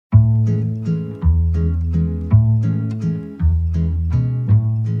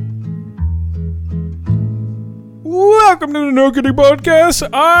welcome to the No Kidding Podcast.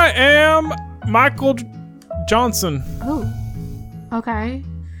 I am Michael Johnson, Oh, okay.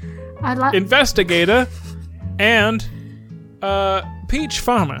 investigator and peach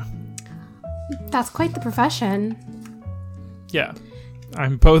farmer. That's quite the profession. Yeah,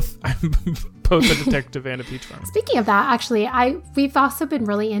 I'm both a detective and a peach farmer. Speaking of that, actually, we've also been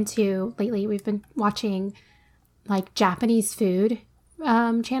really into lately. We've been watching like Japanese food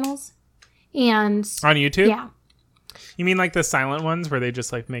channels, and On YouTube? yeah, You mean like the silent ones where they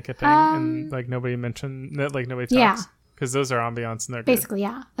just like make a thing and like nobody mention that, like nobody talks? Yeah. Because those are ambiance and they're basically,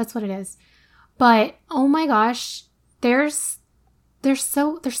 yeah, that's what it is. But oh my gosh, there's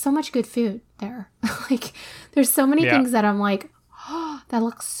so much good food there. Like there's so many things that I'm like, oh, that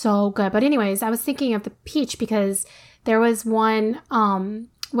looks so good. But anyways, I was thinking of the peach because there was one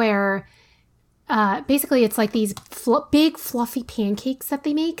where basically it's like these big fluffy pancakes that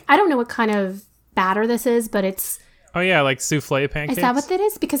they make. I don't know what kind of batter this is, but it's... Oh yeah, like souffle pancakes? Is that what that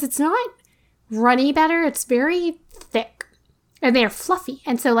is? Because it's not runny batter. It's very thick. And they're fluffy.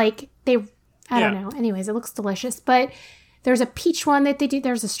 And so like I don't know. Anyways, it looks delicious. But there's a peach one that they do.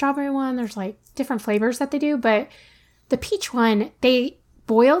 There's a strawberry one. There's like different flavors that they do. But the peach one, they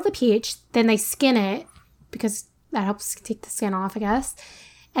boil the peach. Then they skin it because that helps take the skin off, I guess.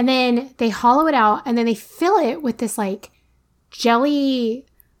 And then they hollow it out. And then they fill it with this like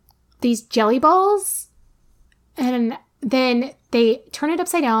these jelly balls. And then they turn it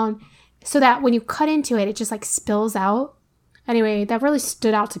upside down so that when you cut into it, it just like spills out. Anyway, that really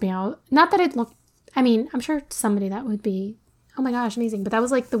stood out to me. Not that it looked, I mean, I'm sure to somebody that would be, oh my gosh, amazing. But that was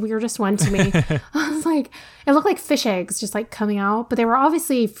like the weirdest one to me. I was like, it looked like fish eggs just like coming out. But they were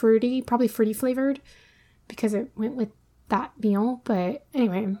obviously fruity, probably fruity flavored because it went with that meal. But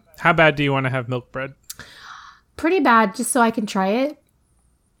anyway. How bad do you want to have milk bread? Pretty bad, just so I can try it.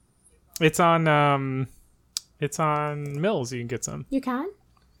 It's on Mills. You can get some. You can?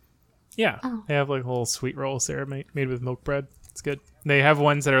 Yeah. Oh. They have like little sweet rolls there made with milk bread. It's good. They have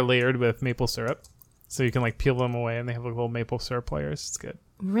ones that are layered with maple syrup. So you can like peel them away and they have like little maple syrup layers. It's good.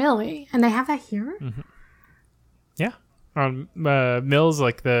 Really? And they have that here? Mm-hmm. Yeah. On Mills,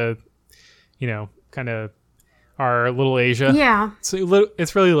 like the, kind of our little Asia. Yeah. So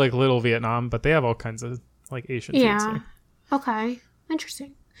it's really like little Vietnam, but they have all kinds of like Asian foods Yeah. here. Okay.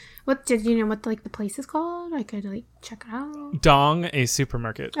 Interesting. What did you know what like the place is called? I could like check it out. Dong, a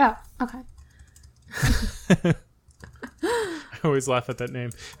supermarket. Oh, okay. I always laugh at that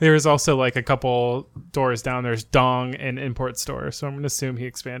name. There's also like a couple doors down. There's Dong, an import store. So I'm going to assume he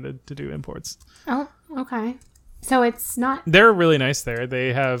expanded to do imports. Oh, okay. So it's not... They're really nice there.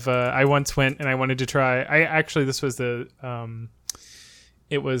 They have... I once went and I wanted to try... This was it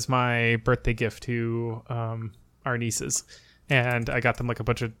was my birthday gift to our nieces. And I got them like a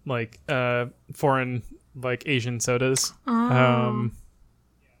bunch of like foreign like Asian sodas. Oh.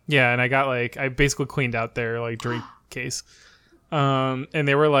 Yeah, and I got like... I basically cleaned out their like drink case. And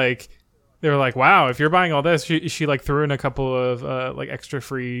they were like, wow, if you're buying all this, she like threw in a couple of like extra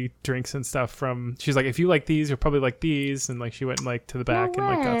free drinks and stuff from, she's like, if you like these, you'll probably like these. And like, she went like to the back and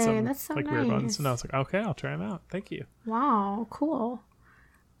like got some That's so like nice. weird ones. And I was like, okay, I'll try them out. Thank you. Wow, cool.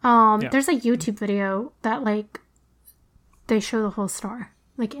 There's a YouTube video that like, they show the whole store,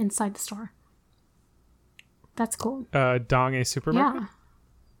 like inside the store. That's cool. Dong, a supermarket?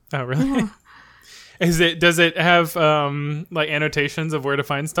 Yeah. Oh, really? Yeah. Does it have like annotations of where to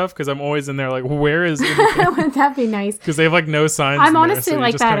find stuff? Because I'm always in there like, where is anything? Wouldn't that be nice? Because they have like no signs. I'm in there, honestly so you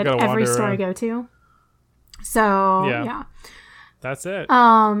like just that kinda at gotta every wander store I around. go to. So yeah. That's it.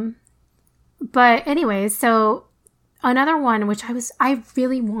 But anyways, so another one which I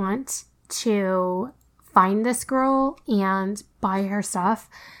really want to find this girl and buy her stuff,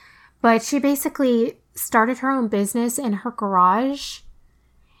 but she basically started her own business in her garage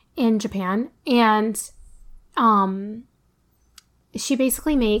in Japan, and she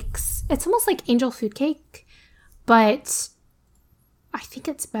basically makes, it's almost like angel food cake, but I think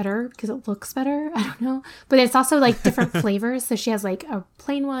it's better because it looks better. I don't know. But it's also like different flavors. So she has like a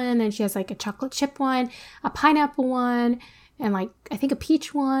plain one, and she has like a chocolate chip one, a pineapple one, and like I think a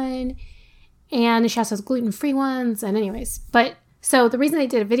peach one. And she also has gluten-free ones. And anyways, but so the reason I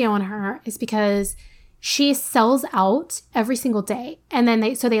did a video on her is because she sells out every single day. And then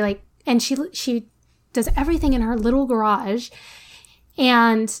she does everything in her little garage.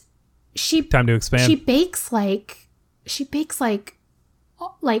 And Time to expand. She bakes like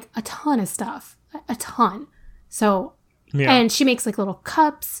a ton of stuff, a ton. So, yeah. And she makes like little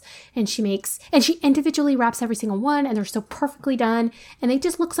cups, and she individually wraps every single one, and they're so perfectly done, and they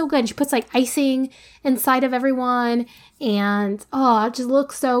just look so good. And she puts like icing inside of every one, and it just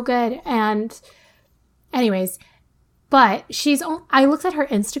looks so good. And anyways, But I looked at her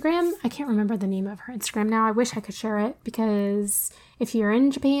Instagram. I can't remember the name of her Instagram now. I wish I could share it because if you're in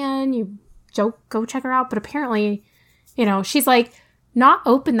Japan, you go check her out. But apparently, she's like not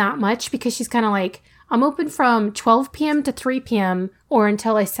open that much because she's kind of like, I'm open from 12 p.m. to 3 p.m. or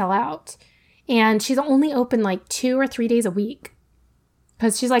until I sell out. And she's only open like 2 or 3 days a week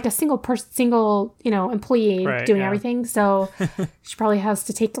because she's like a single employee doing everything. So she probably has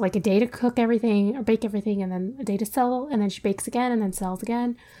to take like a day to cook everything or bake everything and then a day to sell. And then she bakes again and then sells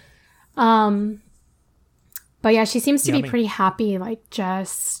again. But yeah, she seems to be pretty happy. Like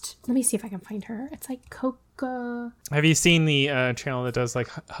just, let me see if I can find her. It's like Coca. Have you seen the channel that does like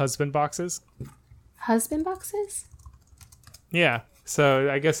husband boxes? Husband boxes? Yeah. So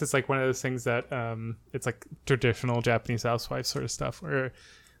I guess it's like one of those things that it's like traditional Japanese housewife sort of stuff where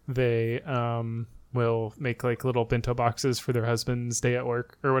they will make like little bento boxes for their husband's day at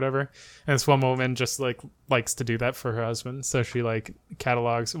work or whatever. And this one woman just like likes to do that for her husband. So she like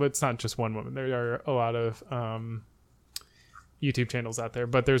catalogs. Well, it's not just one woman. There are a lot of YouTube channels out there,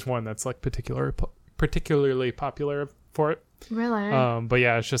 but there's one that's like particularly popular for it. Really? But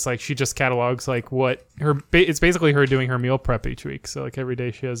yeah, it's just like she just catalogs like it's basically her doing her meal prep each week. So like every day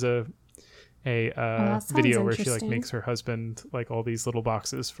she has a video where she like makes her husband like all these little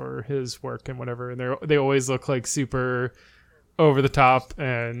boxes for his work and whatever, and they always look like super over the top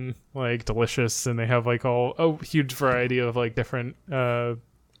and like delicious, and they have like a huge variety of like different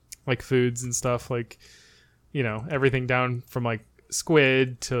like foods and stuff, like everything down from like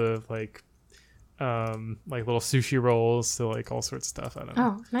squid to like little sushi rolls to like all sorts of stuff. I don't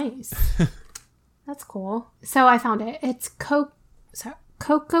know. Oh, nice. That's cool. So I found it. It's Coco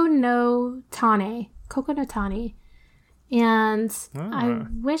no Tane. And I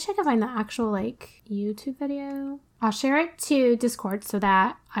wish I could find the actual like YouTube video. I'll share it to Discord so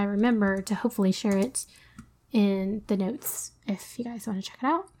that I remember to hopefully share it in the notes if you guys want to check it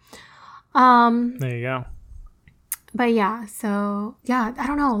out. There you go. But yeah, so yeah, I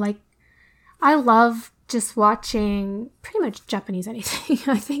don't know, like I love just watching pretty much Japanese anything.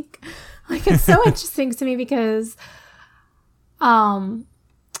 I think like it's so interesting to me because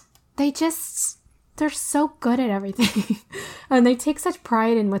they're so good at everything and they take such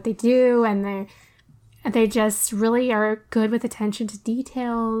pride in what they do, and they just really are good with attention to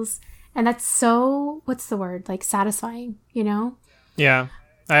details, and that's so, what's the word, like satisfying, Yeah,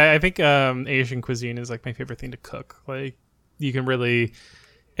 I think Asian cuisine is like my favorite thing to cook. Like you can really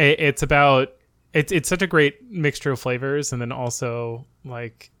it's such a great mixture of flavors, and then also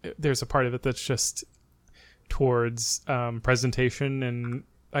like there's a part of it that's just towards presentation, and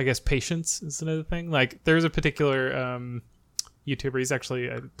I guess patience is another thing. Like there's a particular YouTuber, he's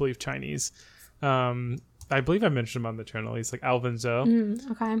actually I believe Chinese, I believe I mentioned him on the channel. He's like Alvin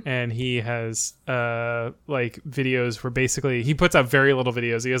Zhou. Okay. And he has like videos where basically he puts out very little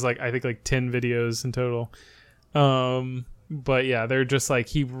videos. He has like I think like 10 videos in total. But yeah, they're just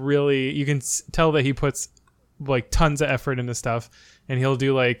like, you can tell that he puts like tons of effort into stuff, and he'll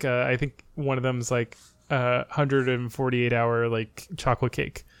do like I think one of them's like 148 hour like chocolate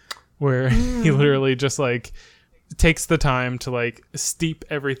cake, where he literally just like takes the time to like steep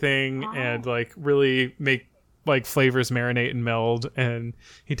everything and like really make like flavors marinate and meld, and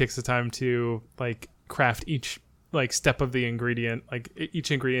he takes the time to like craft each like step of the ingredient, like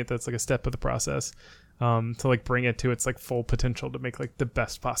each ingredient that's like a step of the process, to like bring it to its like full potential to make like the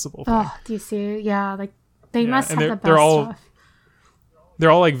best possible thing. Oh, do you see? Yeah, like they must have the best stuff. They're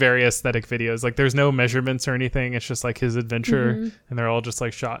all like very aesthetic videos. Like there's no measurements or anything. It's just like his adventure, and they're all just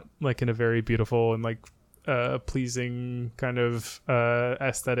like shot like in a very beautiful and like pleasing kind of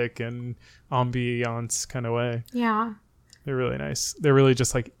aesthetic and ambiance kind of way. Yeah, they're really nice. They're really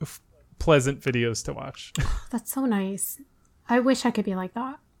just like pleasant videos to watch. That's so nice. I wish I could be like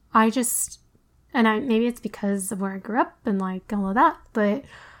that. Maybe it's because of where I grew up and like all of that,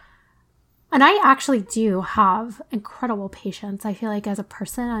 and I actually do have incredible patience. I feel like as a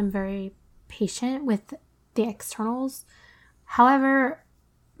person, I'm very patient with the externals. However,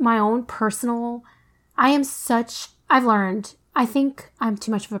 my own personal, I've learned, I think I'm too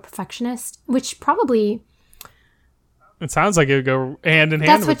much of a perfectionist, which probably... It sounds like it would go hand in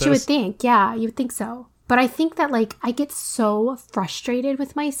hand with this. That's what you would think. Yeah, you would think so. But I think that like I get so frustrated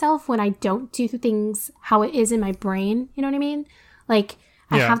with myself when I don't do things how it is in my brain. You know what I mean? Like...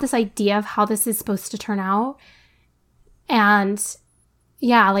 I have this idea of how this is supposed to turn out. And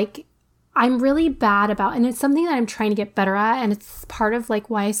yeah, like I'm really bad about, and it's something that I'm trying to get better at. And it's part of like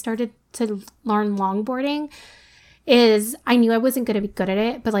why I started to learn longboarding is I knew I wasn't going to be good at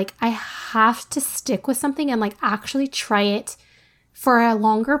it, but like I have to stick with something and like actually try it for a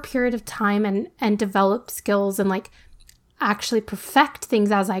longer period of time and develop skills and like actually perfect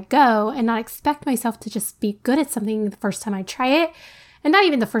things as I go and not expect myself to just be good at something the first time I try it. And not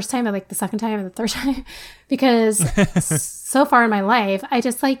even the first time, but like the second time and the third time, because so far in my life, I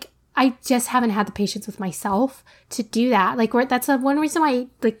just haven't had the patience with myself to do that. Like that's one reason why I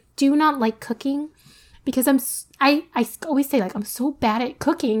like do not like cooking, because I always say like I'm so bad at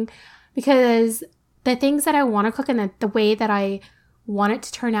cooking because the things that I want to cook and the way that I want it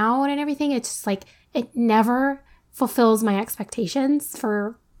to turn out and everything, it's just like it never fulfills my expectations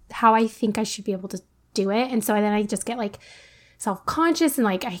for how I think I should be able to do it. And so then I just get like self-conscious and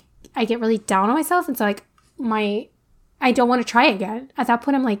like I get really down on myself. And so like I don't want to try again. At that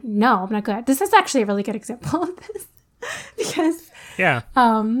point, I'm like, no, I'm not good. This is actually a really good example of this because but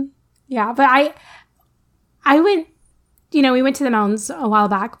I went, we went to the mountains a while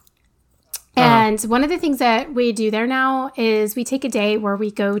back. And one of the things that we do there now is we take a day where we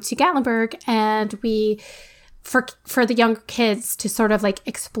go to Gatlinburg and we, for the younger kids to sort of like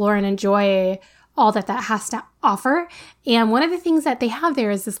explore and enjoy all that has to offer. And one of the things that they have there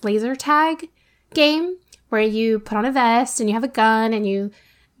is this laser tag game where you put on a vest and you have a gun and you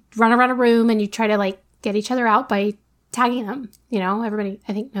run around a room and you try to like get each other out by tagging them. Everybody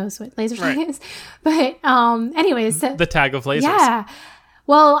I think knows what laser tag is. But anyways. The tag of lasers. Yeah.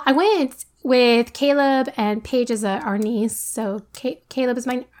 Well, I went with Caleb and Paige as our niece. So Caleb is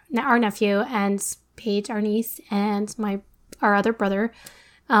our nephew and Paige our niece and our other brother.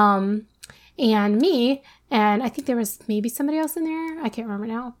 And me, and I think there was maybe somebody else in there. I can't remember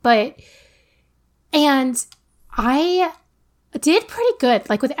now. And I did pretty good,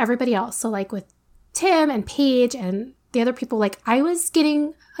 like with everybody else. So like with Tim and Paige and the other people, like I was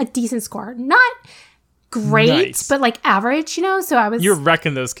getting a decent score. Not great, but like average, So I was... You're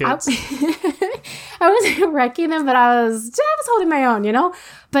wrecking those kids. I wasn't wrecking them, but I was holding my own,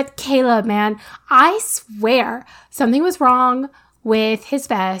 But Caleb, man, I swear something was wrong with his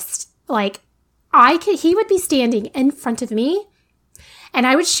vest. Like he would be standing in front of me and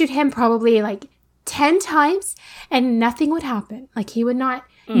I would shoot him probably like 10 times and nothing would happen. Like he would not,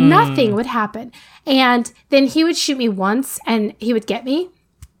 nothing would happen. And then he would shoot me once and he would get me.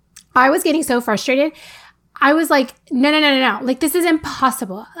 I was getting so frustrated. I was like, no. Like this is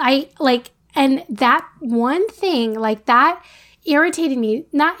impossible. And that one thing like that irritated me.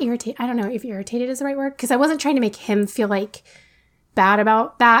 Not irritate. I don't know if irritated is the right word. Cause I wasn't trying to make him feel like bad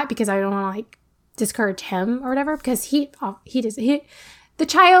about that because I don't want to like discourage him or whatever, because the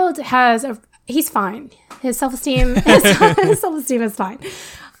child he's fine. His self-esteem is fine.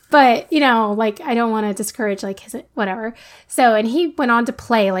 But, like I don't want to discourage like his whatever. So, and he went on to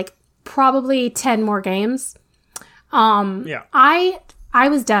play like probably 10 more games. I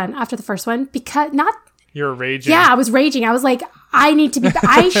was done after the first one because you were raging. Yeah, I was raging. I was like,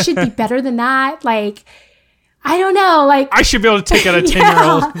 I should be better than that. Like, I don't know, like... I should be able to take out a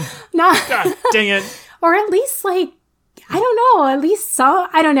 10-year-old. God dang it. Or at least, like, I don't know, at least so...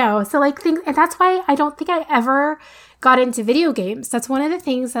 I don't know. So, like, and that's why I don't think I ever got into video games. That's one of the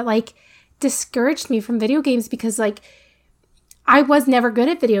things that, like, discouraged me from video games because, like, I was never good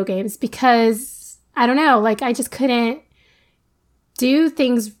at video games because, I don't know, like, I just couldn't do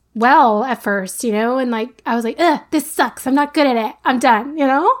things well at first, And, like, I was like, ugh, this sucks. I'm not good at it. I'm done,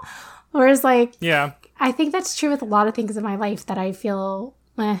 Whereas, like... Yeah. I think that's true with a lot of things in my life that I feel,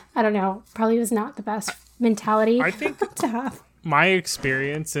 I don't know, probably was not the best mentality I think to have. My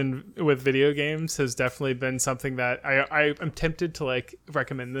experience with video games has definitely been something that I'm tempted to like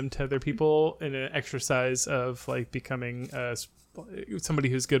recommend them to other people in an exercise of like becoming somebody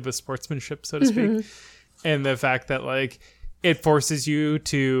who's good with sportsmanship, so to speak. And the fact that like it forces you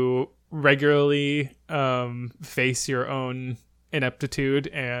to regularly face your own ineptitude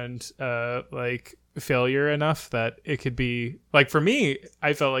and like failure enough that it could be like, for me,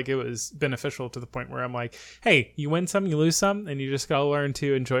 I felt like it was beneficial to the point where I'm like, hey, you win some, you lose some, and you just gotta learn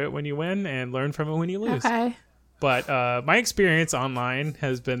to enjoy it when you win and learn from it when you lose. Okay. But my experience online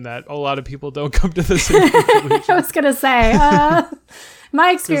has been that a lot of people don't come to the same conclusion. I was gonna say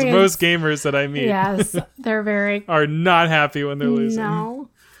my experience, because most gamers that I meet, yes, they're very are not happy when they're losing.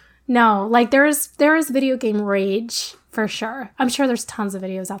 No, like there is video game rage for sure. I'm sure there's tons of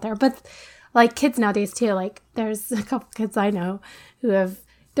videos out there, but like kids nowadays too, like there's a couple kids I know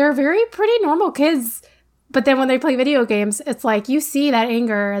they're very pretty normal kids, but then when they play video games, it's like you see that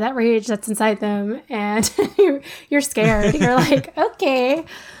anger, that rage that's inside them, and you're scared. You're like, okay.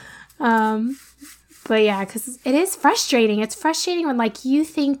 But yeah, because it is frustrating. It's frustrating when like you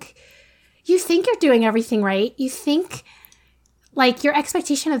think you're doing everything right. You think like your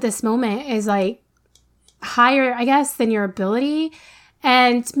expectation of this moment is like higher, I guess, than your ability.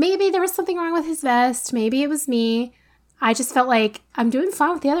 And maybe there was something wrong with his vest. Maybe it was me. I just felt like I'm doing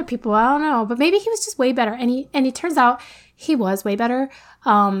fine with the other people. I don't know, but maybe he was just way better. And it turns out he was way better.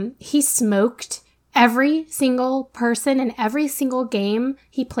 He smoked every single person in every single game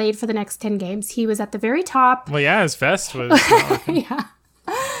he played for the next 10 games. He was at the very top. Well, yeah, his vest was. Yeah.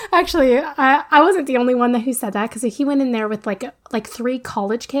 Actually, I wasn't the only one who said that, because he went in there with like 3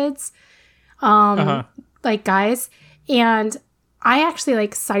 college kids, like guys. And I actually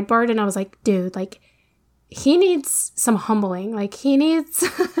like sidebarred and I was like, dude, like he needs some humbling. Like he needs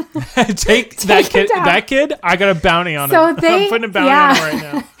take that kid. That kid, I got a bounty on him. I'm putting a bounty on him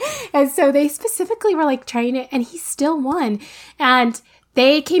right now. And so they specifically were like trying to, and he still won. And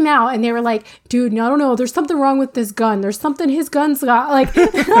they came out and they were like, dude, no, I don't know. There's something wrong with this gun. There's something his gun's got. Like,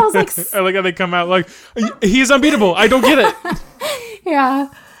 I was like, I like how they come out like, he's unbeatable. I don't get it. Yeah.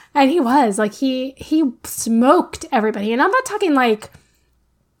 And he was like, he smoked everybody. And I'm not talking like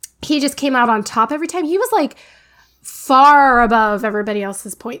he just came out on top every time. He was like far above everybody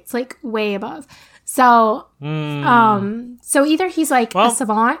else's points, like way above. So, so either he's like a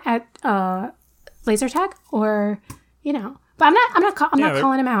savant at laser tag, or, you know, but I'm not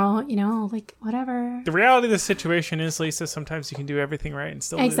calling him out, you know, like whatever. The reality of the situation is, Lisa, sometimes you can do everything right and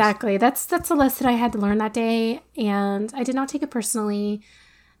still lose. Exactly. That's a lesson I had to learn that day, and I did not take it personally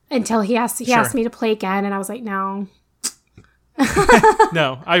until he asked me to play again, and I was like, no.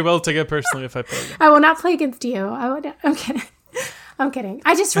 No, I will take it personally if I play again. I will not play against you. I'm kidding. I'm kidding.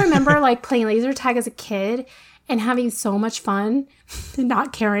 I just remember like playing laser tag as a kid and having so much fun and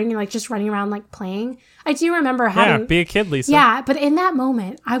not caring and like just running around like playing. I do remember having... Yeah, be a kid, Lisa. Yeah, but in that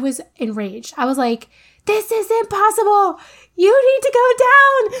moment, I was enraged. I was like, this is impossible. You need to go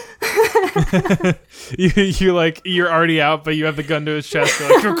down. You're already out, but you have the gun to his chest.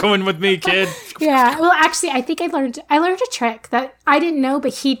 You're like, you're coming with me, kid. Yeah. Well, actually, I think I learned a trick that I didn't know,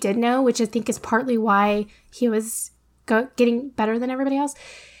 but he did know, which I think is partly why he was getting better than everybody else.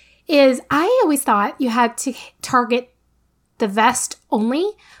 Is I always thought you had to target the vest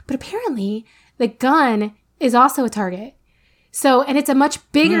only, but apparently the gun is also a target. So, and it's a much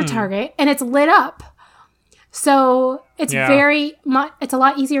bigger target, and it's lit up. So it's it's a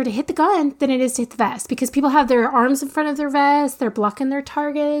lot easier to hit the gun than it is to hit the vest, because people have their arms in front of their vest. They're blocking their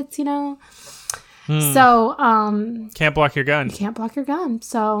targets, you know? So, can't block your gun. You can't block your gun.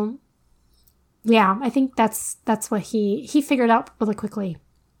 So yeah, I think that's what he figured out really quickly.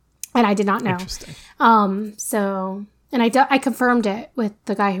 And I did not know. Interesting. So, and I confirmed it with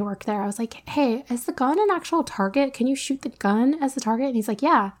the guy who worked there. I was like, hey, is the gun an actual target? Can you shoot the gun as the target? And he's like,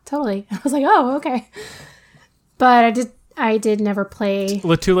 yeah, totally. I was like, oh, okay. But I did never play.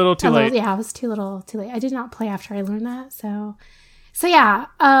 Too little, too late. Yeah, I was too little, too late. I did not play after I learned that. So yeah,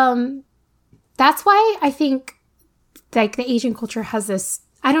 that's why I think like the Asian culture has this,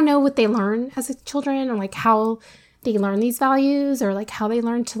 I don't know what they learn as children, or like how they learn these values, or like how they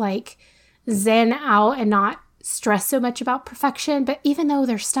learn to like zen out and not stress so much about perfection. But even though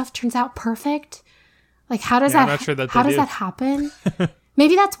their stuff turns out perfect, like how does that happen?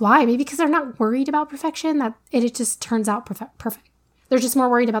 Maybe that's why. Maybe because they're not worried about perfection, that it just turns out perfect. They're just more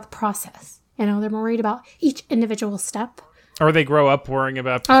worried about the process. You know, they're more worried about each individual step. Or they grow up worrying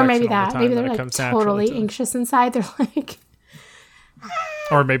about perfection. Or maybe all the time, maybe they're like totally anxious inside. They're like...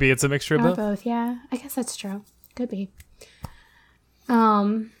 Or maybe it's a mixture of both. Yeah, I guess that's true. Could be.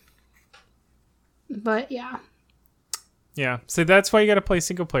 But yeah. Yeah, so that's why you got to play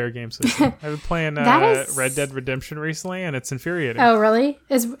single player games. I've been playing Red Dead Redemption recently, and it's infuriating. Oh, really?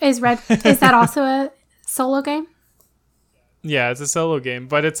 Is that also a solo game? Yeah, it's a solo game,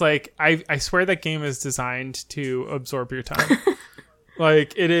 but it's like I swear that game is designed to absorb your time.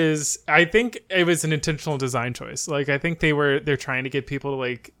 Like it is. I think it was an intentional design choice. Like I think they're trying to get people to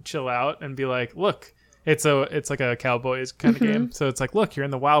like chill out and be like, look, it's like a Cowboys kind of game. So it's like, look, you're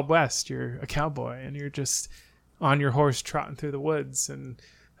in the Wild West. You're a cowboy, and you're just on your horse trotting through the woods and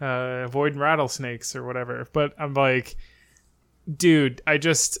avoiding rattlesnakes or whatever. But I'm like, dude,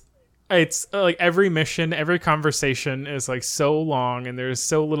 it's like every mission, every conversation is like so long, and there's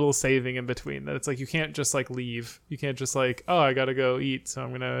so little saving in between that it's like you can't just like leave. You can't just like, oh, I gotta go eat, so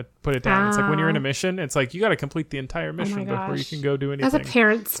I'm gonna put it down. It's like when you're in a mission, it's like you gotta complete the entire mission before you can go do anything. That's a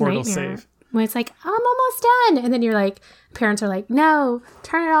parent's nightmare. When it's like, I'm almost done. And then you're like, parents are like, no,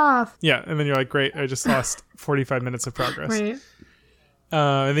 turn it off. Yeah. And then you're like, great, I just lost 45 minutes of progress. Right.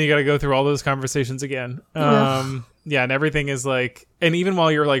 And then you got to go through all those conversations again. Yeah. And everything is like, and even while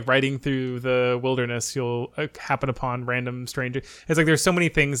you're like riding through the wilderness, you'll happen upon random strangers. It's like, there's so many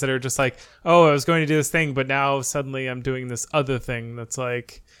things that are just like, oh, I was going to do this thing, but now suddenly I'm doing this other thing that's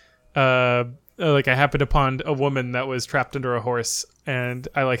like, like I happened upon a woman that was trapped under a horse, and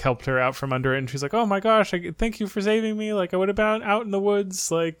I like helped her out from under it, and she's like, "Oh my gosh, thank you for saving me. Like I would have been out in the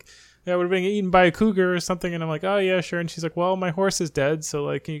woods, like I would have been eaten by a cougar or something." And I'm like, "Oh yeah, sure." And she's like, "Well, my horse is dead, so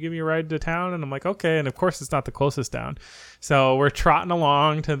like, can you give me a ride to town?" And I'm like, "Okay." And of course, it's not the closest town, so we're trotting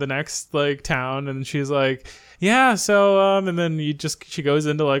along to the next like town, and she's like, "Yeah, so and then she goes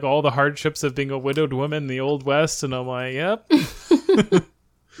into like all the hardships of being a widowed woman in the Old West, and I'm like, "Yep."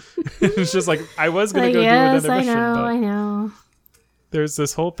 It's just like I was gonna go do another mission, but I know. There's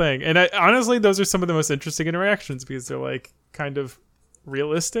this whole thing, and honestly, those are some of the most interesting interactions because they're like kind of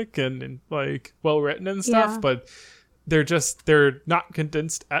realistic and like well written and stuff, but they're not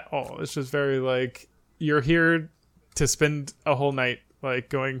condensed at all. It's just very like you're here to spend a whole night like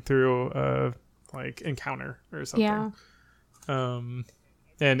going through a like encounter or something.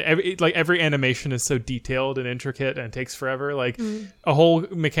 And every animation is so detailed and intricate and it takes forever. Like a whole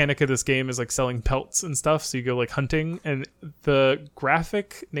mechanic of this game is like selling pelts and stuff. So you go like hunting, and the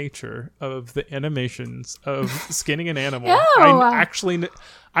graphic nature of the animations of skinning an animal.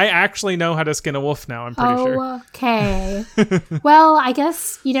 I actually know how to skin a wolf now. I'm pretty sure. Okay. Well, I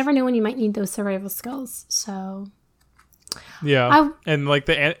guess you never know when you might need those survival skills. So yeah, and like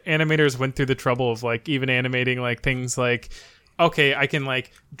the animators went through the trouble of like even animating like things like, okay, I can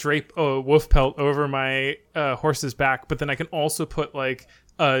like drape a wolf pelt over my horse's back, but then I can also put like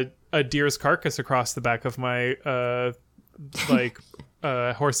a deer's carcass across the back of my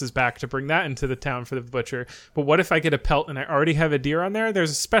horse's back to bring that into the town for the butcher. But what if I get a pelt and I already have a deer on there?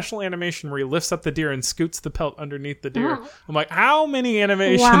 There's a special animation where he lifts up the deer and scoots the pelt underneath the deer. I'm like, how many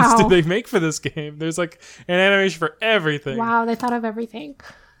animations did they make for this game? There's like an animation for everything. Wow, they thought of everything.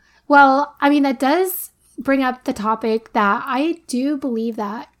 Well, I mean, that does bring up the topic that I do believe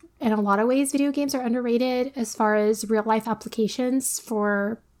that in a lot of ways video games are underrated as far as real life applications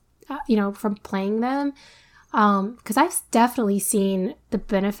for from playing them, because I've definitely seen the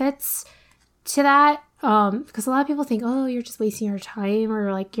benefits to that, because a lot of people think, oh, you're just wasting your time,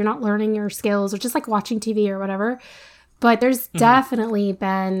 or like you're not learning your skills, or just like watching TV or whatever. But there's definitely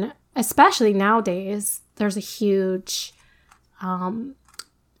been, especially nowadays, there's a huge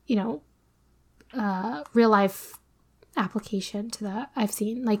real life application to that. I've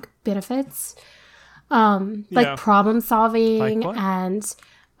seen like benefits, like problem solving, and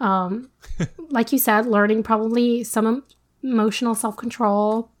like you said, learning probably some emotional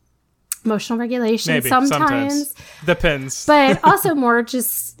self-control, emotional regulation. Maybe, sometimes depends, but also more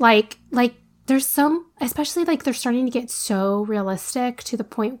just like there's some, especially like they're starting to get so realistic to the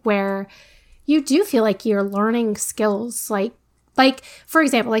point where you do feel like you're learning skills, like for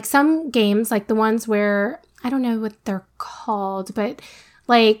example, like some games, like the ones where I don't know what they're called, but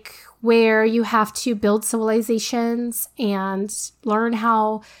like where you have to build civilizations and learn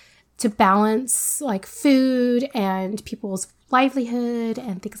how to balance like food and people's livelihood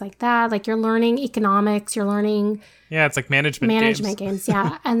and things like that. Like you're learning economics, you're learning it's like management games.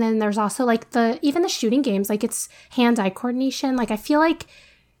 Yeah. And then there's also like even the shooting games, like it's hand-eye coordination. Like I feel like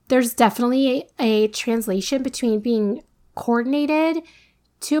there's definitely a translation between being coordinated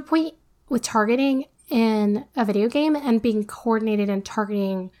to a point with targeting in a video game and being coordinated and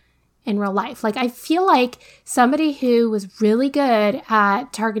targeting in real life. Like I feel like somebody who was really good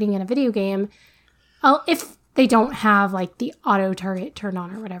at targeting in a video game, if they don't have like the auto target turned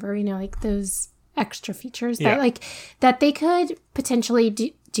on or whatever, like those extra features that they could potentially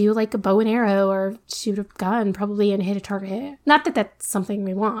do like a bow and arrow or shoot a gun probably and hit a target. Not that that's something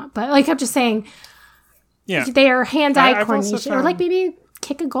we want, but like I'm just saying, their hand-eye coordination, or like maybe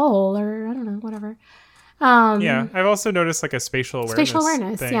kick a goal, or I don't know, whatever. I've also noticed like a spatial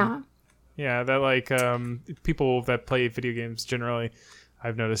awareness thing. Yeah, that like people that play video games generally,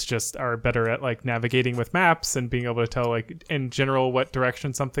 I've noticed, just are better at like navigating with maps and being able to tell like in general what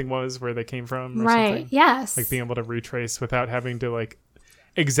direction something was, where they came from, or something. Yes. Like being able to retrace without having to like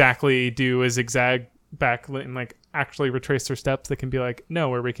exactly do a zigzag back and like actually retrace their steps. They can be like, no,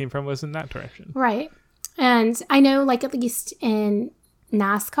 where we came from was in that direction. Right. And I know, like, at least in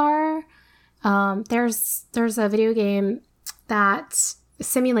NASCAR, there's a video game that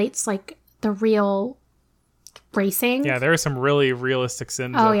simulates like the real racing. Yeah, there are some really realistic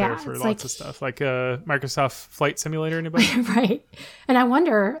sims out there for lots of stuff, like Microsoft Flight Simulator. Anybody? Right. And I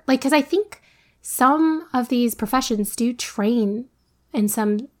wonder, like, because I think some of these professions do train in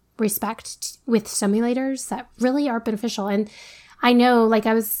some respect with simulators that really are beneficial. And I know, like,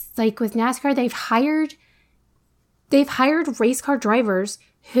 I was like with NASCAR, they've hired race car drivers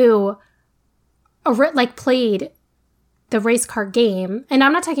who like played the race car game. And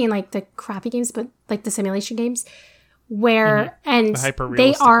I'm not talking like the crappy games, but like the simulation games where and The they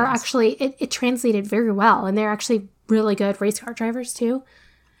hyper-realistic are ones. actually it translated very well, and they're actually really good race car drivers too.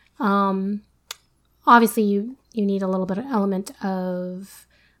 Obviously you need a little bit of element of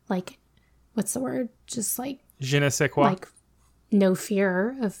like, what's the word? Just like Je ne sais quoi. like no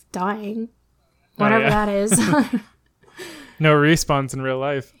fear of dying, whatever yeah. that is. No respawns in real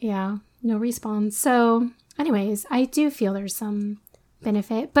life. Yeah, no respawns. So, anyways, I do feel there's some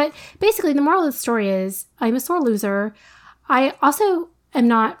benefit. But basically, the moral of the story is I'm a sore loser. I also am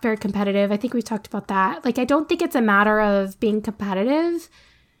not very competitive. I think we've talked about that. Like, I don't think it's a matter of being competitive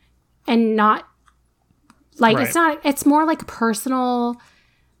and not, like, Right. it's not, it's more like personal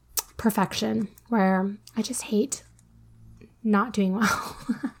perfection where I just hate not doing well.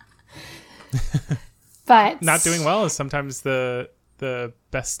 But Not doing well is sometimes the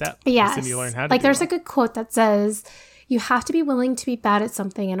best step. yes. Then you learn how to like do there's well. a good quote that says you have to be willing to be bad at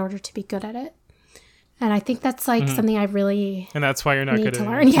something in order to be good at it. And I think that's like something I really And that's why you're not need good to at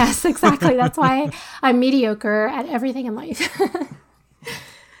learn. it. Yes, exactly. That's why I'm mediocre at everything in life.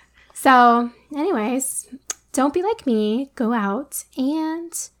 So, anyways, don't be like me. Go out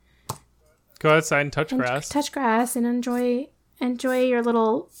and Go outside and touch grass. touch grass and enjoy your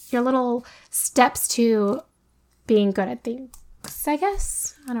little steps to being good at things, I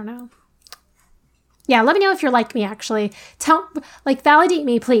guess. I don't know. Yeah, let me know if you're like me, actually. Validate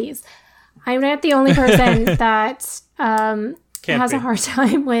me, please. I'm not the only person that Can't has be. a hard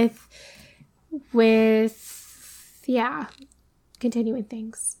time with continuing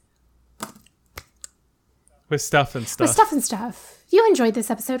things. With stuff and stuff. With stuff and stuff. You enjoyed this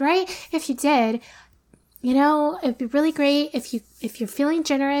episode, right? If you did, it'd be really great if you're feeling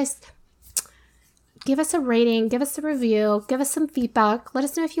generous. Give us a rating, give us a review, give us some feedback. Let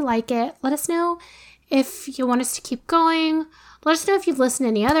us know if you like it. Let us know if you want us to keep going. Let us know if you've listened to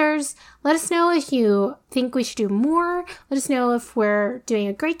any others. Let us know if you think we should do more. Let us know if we're doing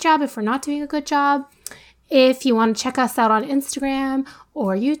a great job, if we're not doing a good job. If you want to check us out on Instagram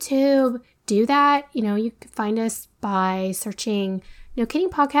or YouTube, do that. You can find us by searching No Kidding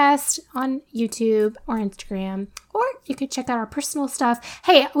Podcast on YouTube or Instagram, or you could check out our personal stuff.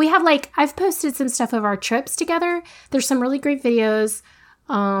 Hey, we have I've posted some stuff of our trips together. There's some really great videos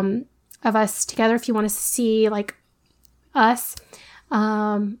of us together if you want to see us.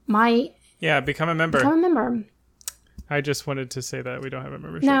 Yeah, become a member. Become a member. I just wanted to say that we don't have a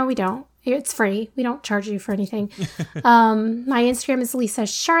membership. No, we don't. It's free. We don't charge you for anything. My Instagram is Lisa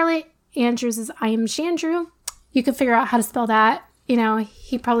Charlotte. Andrew's is I am Shandrew. You can figure out how to spell that.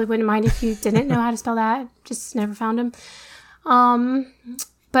 He probably wouldn't mind if you didn't know how to spell that. Just never found him.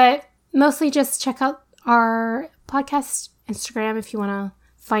 But mostly just check out our podcast Instagram if you want to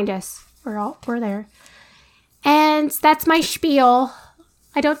find us. We're there. And that's my spiel.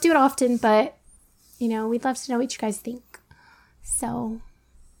 I don't do it often, but, we'd love to know what you guys think. So,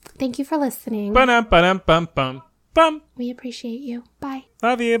 thank you for listening. Ba-dum, ba-dum, bum, bum, bum. We appreciate you. Bye.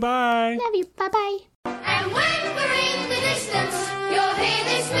 Love you. Bye. Love you. Bye-bye. And when we're in the distance, you'll hear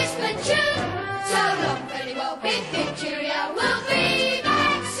this whispered tune. So long, very well, big cheerio, we'll be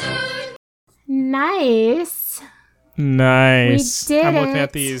back soon. Nice. Nice. We did I'm looking it.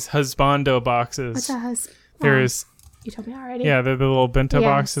 at these husbando boxes. What's a husband? There's You told me already. yeah, the little bento Yes.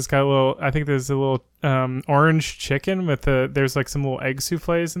 box has got a little. I think there's a little orange chicken with there's some little egg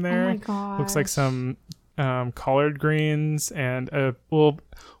souffles in there. Oh my god. Looks like some collard greens and a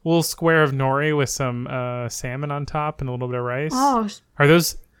little square of nori with some salmon on top and a little bit of rice. Oh, Are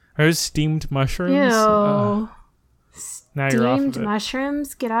those steamed mushrooms? ew. Now you're off Steamed of it.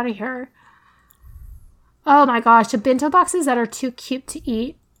 mushrooms? Get out of here. Oh my gosh, the bento boxes that are too cute to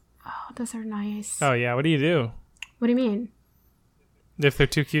eat. Oh, those are nice. Oh yeah, what do you do What do you mean? if they're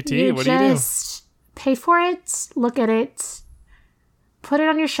too cute to eat? What do you do? Just pay for it, look at it, put it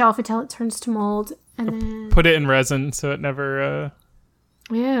on your shelf until it turns to mold, and then Put it in resin so it never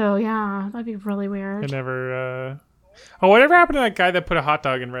ew, yeah, that'd be really weird. Oh, whatever happened to that guy that put a hot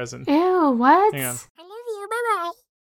dog in resin? Ew, what? Hang on. I love you, bye-bye.